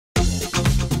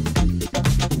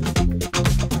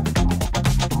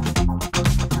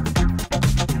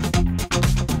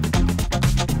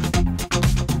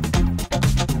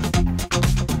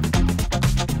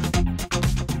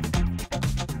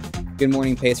Good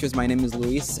morning, Pacers. My name is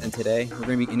Luis, and today we're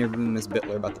going to be interviewing Ms.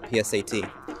 Bittler about the PSAT.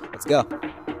 Let's go.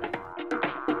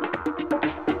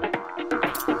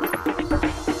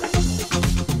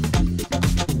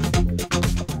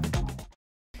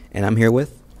 And I'm here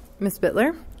with Ms.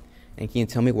 Bittler. And can you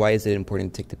tell me why is it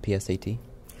important to take the PSAT?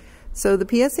 So the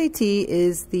PSAT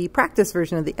is the practice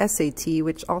version of the SAT,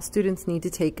 which all students need to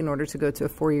take in order to go to a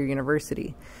four-year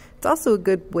university. It's also a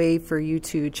good way for you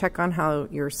to check on how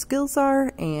your skills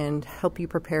are and help you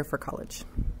prepare for college.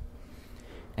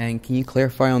 And can you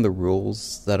clarify on the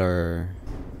rules that are,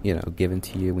 given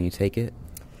to you when you take it?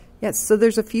 Yes, so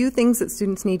there's a few things that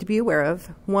students need to be aware of.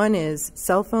 One is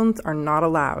cell phones are not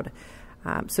allowed.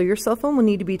 So your cell phone will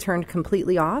need to be turned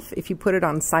completely off. If you put it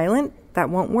on silent, that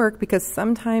won't work because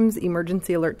sometimes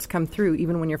emergency alerts come through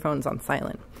even when your phone's on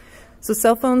silent. So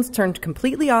cell phones turned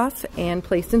completely off and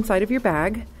placed inside of your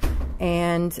bag,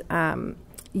 and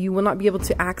you will not be able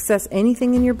to access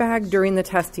anything in your bag during the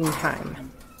testing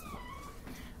time.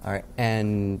 All right,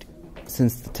 and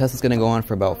since the test is going to go on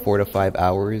for about 4 to 5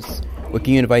 hours, what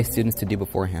can you advise students to do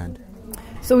beforehand?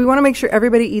 So we want to make sure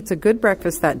everybody eats a good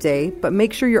breakfast that day, but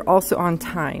make sure you're also on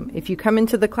time. If you come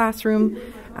into the classroom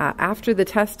after the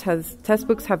test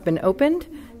books have been opened,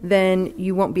 then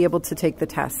you won't be able to take the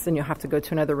tests and you'll have to go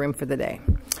to another room for the day.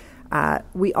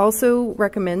 We also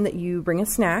recommend that you bring a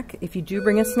snack. If you do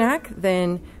bring a snack,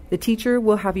 then the teacher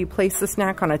will have you place the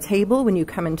snack on a table when you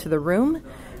come into the room,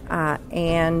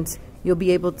 and you'll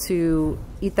be able to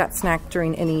eat that snack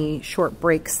during any short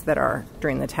breaks that are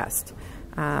during the test.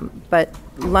 But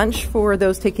lunch for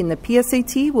those taking the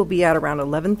PSAT will be at around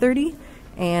 11:30,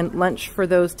 and lunch for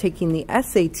those taking the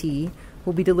SAT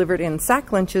will be delivered in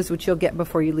sack lunches, which you'll get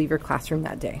before you leave your classroom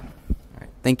that day. All right,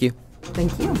 thank you.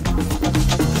 Thank you.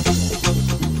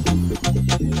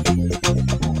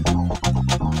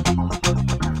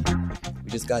 We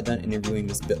just got done interviewing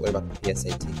Ms. Bittler about the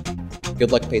PSAT.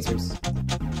 Good luck, Pacers.